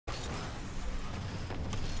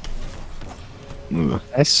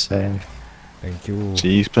Nice save. Thank you.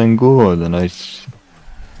 She's playing good, nice.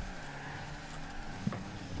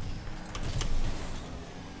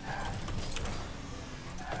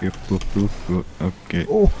 Okay.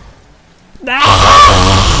 Oh.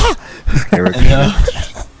 Eric. I know.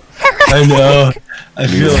 I know. I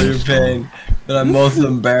feel your pain, but I'm also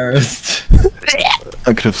embarrassed.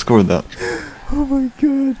 I could have scored that. Oh my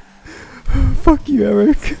god. Fuck you,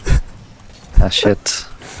 Eric. Ah shit.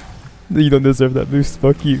 You don't deserve that boost.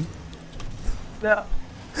 Fuck you. No.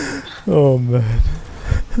 Oh man.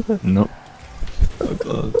 No. So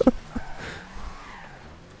close.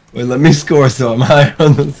 Wait, let me score so I'm higher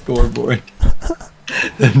on the scoreboard.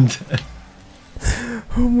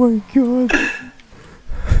 Oh my god.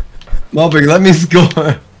 Malbig, let me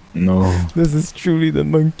score. No. This is truly the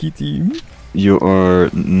monkey team. You are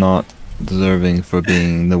not deserving for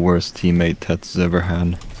being the worst teammate Tet's ever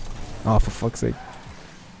had. Oh, for fuck's sake.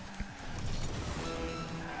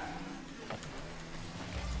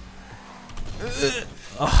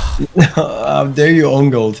 How dare you own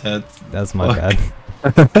goal, Ted? That's my bad.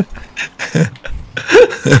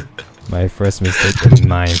 My first mistake with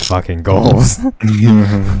 9 fucking goals.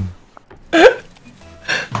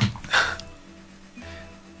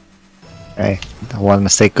 Hey, one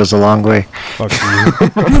mistake goes a long way. Fuck you.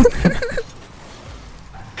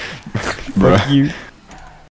 Fuck you.